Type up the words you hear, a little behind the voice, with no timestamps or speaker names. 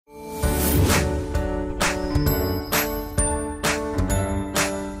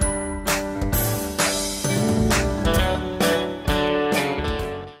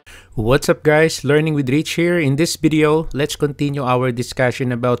What's up guys, Learning with Rich here. In this video, let's continue our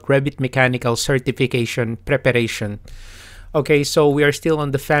discussion about Revit Mechanical Certification Preparation. Okay, so we are still on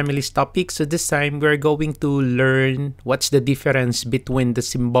the families topic. So this time we're going to learn what's the difference between the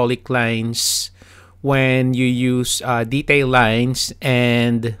symbolic lines when you use detail lines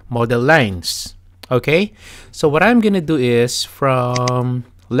and model lines. Okay, so what I'm gonna do is from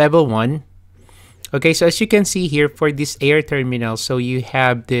level 1. Okay, so as you can see here for this air terminal, so you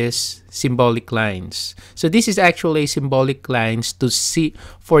have this symbolic lines. So this is actually symbolic lines to see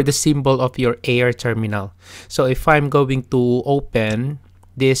for the symbol of your air terminal. So if I'm going to open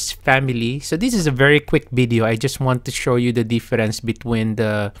this family, so this is a very quick video. I just want to show you the difference between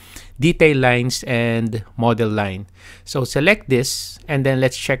the detail lines and model line. So select this and then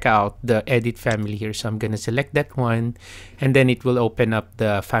let's check out the edit family here. So I'm going to select that one and then it will open up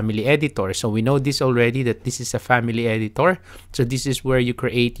the family editor. So we know this already that this is a family editor. So this is where you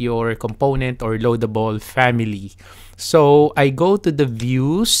create your component or loadable family. So I go to the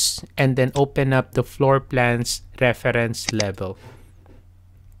views and then open up the floor plans reference level.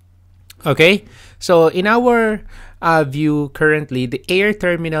 Okay, so in our view currently, the air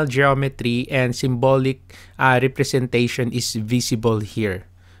terminal geometry and symbolic representation is visible here.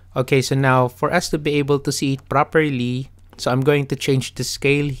 Okay, so now for us to be able to see it properly, so I'm going to change the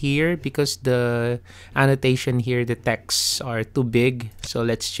scale here because the annotation here, the texts are too big. So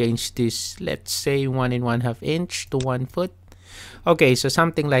let's change this, let's say 1 1/2 inch to 1 foot. Okay, so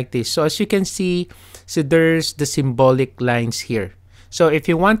something like this. So as you can see, so there's the symbolic lines here. So if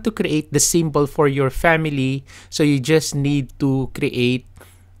you want to create the symbol for your family, so you just need to create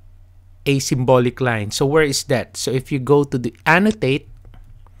a symbolic line. So where is that? So if you go to the annotate,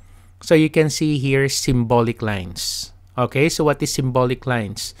 so you can see here symbolic lines. Okay, so what is symbolic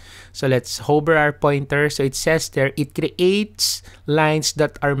lines? So let's hover our pointer. So it says there, it creates lines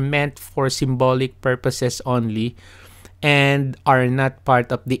that are meant for symbolic purposes only and are not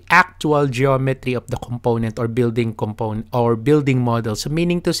part of the actual geometry of the component or building component or building model. So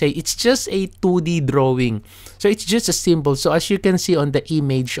meaning to say, it's just a 2D drawing. So it's just a symbol. So as you can see on the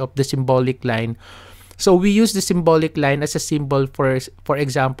image of the symbolic line, so we use the symbolic line as a symbol for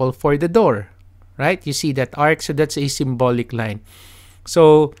example, for the door, right? You see that arc, so that's a symbolic line.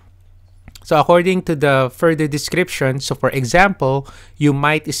 So according to the further description, so for example, you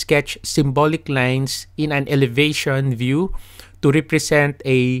might sketch symbolic lines in an elevation view to represent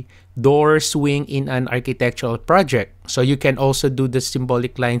a door swing in an architectural project. So you can also do the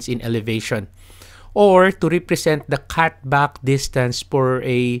symbolic lines in elevation. Or to represent the cutback distance for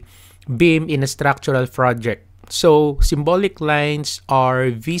a beam in a structural project. So symbolic lines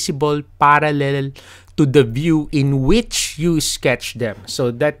are visible parallel to the view in which you sketch them.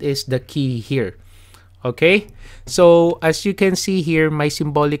 So that is the key here. Okay, so as you can see here, my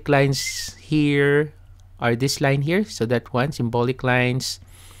symbolic lines here are this line here. So that one, symbolic lines.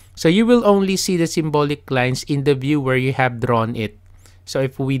 So you will only see the symbolic lines in the view where you have drawn it. So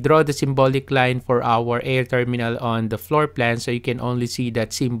if we draw the symbolic line for our air terminal on the floor plan, so you can only see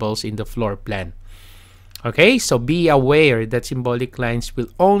that symbols in the floor plan. Okay, so be aware that symbolic lines will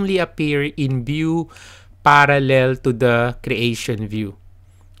only appear in view parallel to the creation view.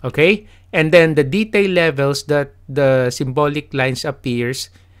 Okay, and then the detail levels that the symbolic lines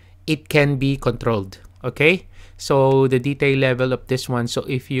appears, it can be controlled. Okay, so the detail level of this one, so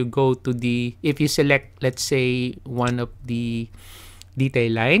if you go to the, if you select, let's say, one of the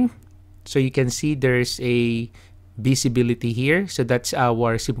detail line, so you can see there's a visibility here. So that's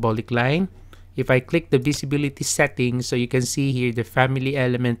our symbolic line. If I click the visibility settings, so you can see here the family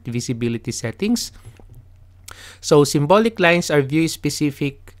element visibility settings. So symbolic lines are view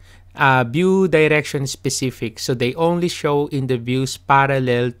specific, view direction specific. So they only show in the views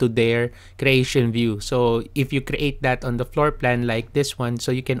parallel to their creation view. So if you create that on the floor plan like this one,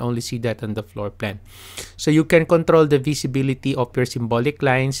 so you can only see that on the floor plan. So you can control the visibility of your symbolic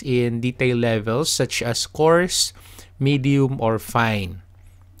lines in detail levels such as coarse, medium, or fine.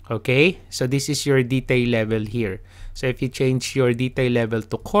 Okay, so this is your detail level here. So if you change your detail level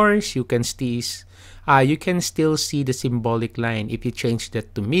to coarse, you can still see the symbolic line. If you change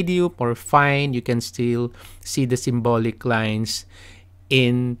that to medium or fine, you can still see the symbolic lines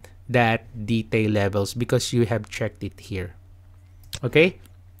in that detail levels because you have checked it here. Okay,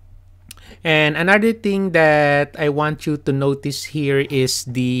 and another thing that I want you to notice here is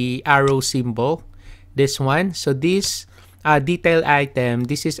the arrow symbol, this one. So this detail item,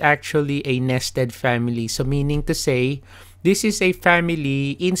 this is actually a nested family. So meaning to say, this is a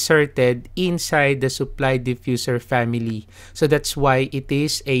family inserted inside the supply diffuser family. So that's why it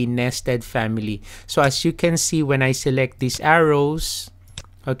is a nested family. So as you can see, when I select these arrows,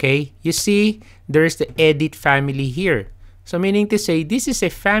 Okay, you see there's the edit family here. So meaning to say this is a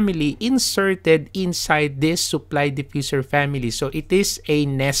family inserted inside this supply diffuser family. So it is a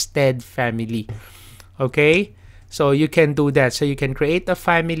nested family. Okay, so you can do that. So you can create a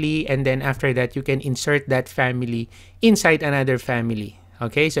family, and then after that you can insert that family inside another family.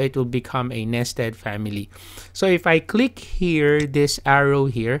 Okay, so it will become a nested family. So if I click here, this arrow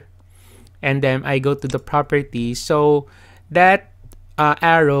here, and then I go to the properties, so that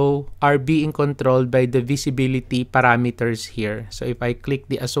arrow are being controlled by the visibility parameters here. So if I click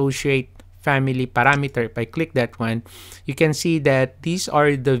the associate family parameter, if I click that one, you can see that these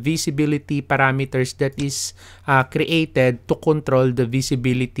are the visibility parameters that is created to control the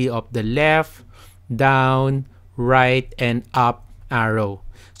visibility of the left, down, right, and up arrow.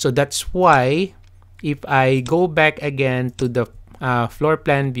 So that's why if I go back again to the floor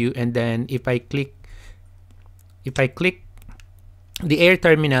plan view, and then if I click the air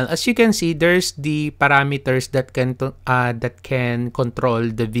terminal, as you can see, there's the parameters that can control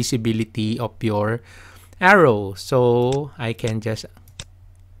the visibility of your arrow. So I can just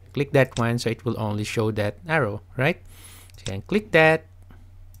click that one, so it will only show that arrow, right? So you can click that.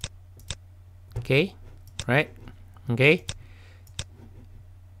 Okay, right? Okay,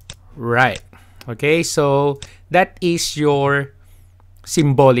 right. Okay, so that is your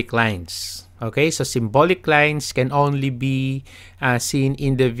symbolic lines. Okay, so symbolic lines can only be seen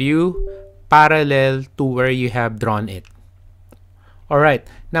in the view parallel to where you have drawn it. All right,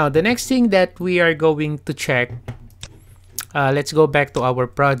 now the next thing that we are going to check, let's go back to our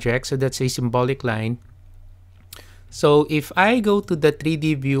project. So that's a symbolic line. So if I go to the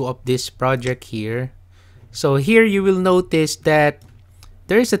 3D view of this project here, so here you will notice that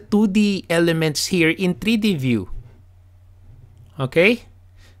there's a 2D elements here in 3D view. Okay,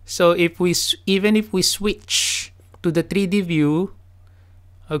 so even if we switch to the 3D view,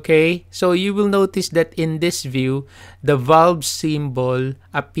 okay, so you will notice that in this view, the valve symbol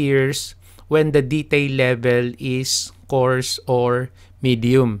appears when the detail level is coarse or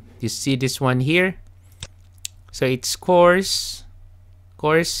medium. You see this one here? So it's coarse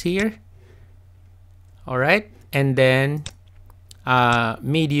here. All right, and then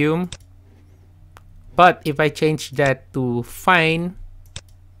medium. But if I change that to fine,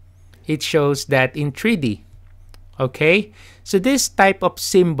 it shows that in 3D. Okay, so this type of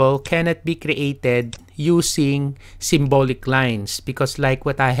symbol cannot be created using symbolic lines, because like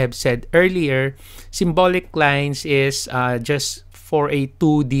what I have said earlier, symbolic lines is just for a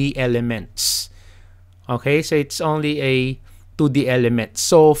 2D elements. Okay, so it's only a 2D element.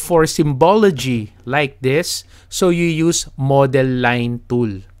 So for symbology like this, so you use model line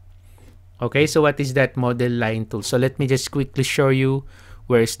tool. Okay, so what is that model line tool? So let me just quickly show you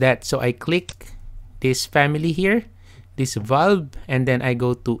where is that. So I click this family here, this valve, and then I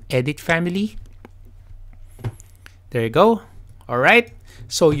go to edit family. There you go. All right,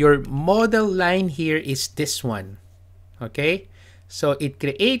 so your model line here is this one. Okay, so it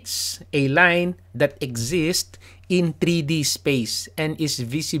creates a line that exists in 3D space and is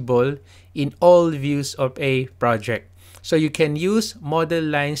visible in all views of a project. So you can use model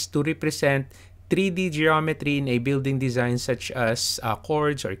lines to represent 3D geometry in a building design, such as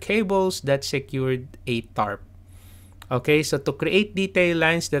cords or cables that secured a tarp. Okay, so to create detail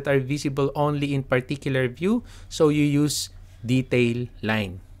lines that are visible only in particular view, so you use detail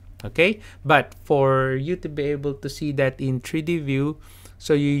line. Okay, but for you to be able to see that in 3D view,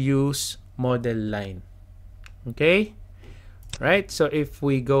 so you use model line. Okay, right? So if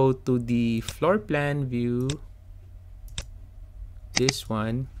we go to the floor plan view, this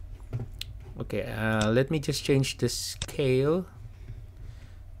one, okay, let me just change the scale.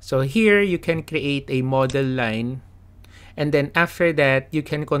 So here you can create a model line, and then after that you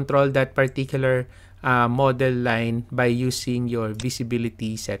can control that particular model line by using your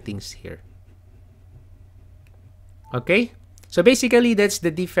visibility settings here. Okay, so basically that's the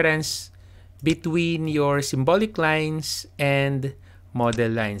difference between your symbolic lines and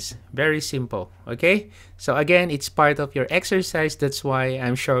model lines. Very simple. Okay, so again, it's part of your exercise. That's why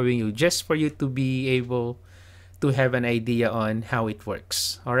I'm showing you, just for you to be able to have an idea on how it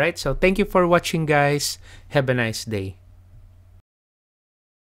works. All right, so thank you for watching, guys. Have a nice day.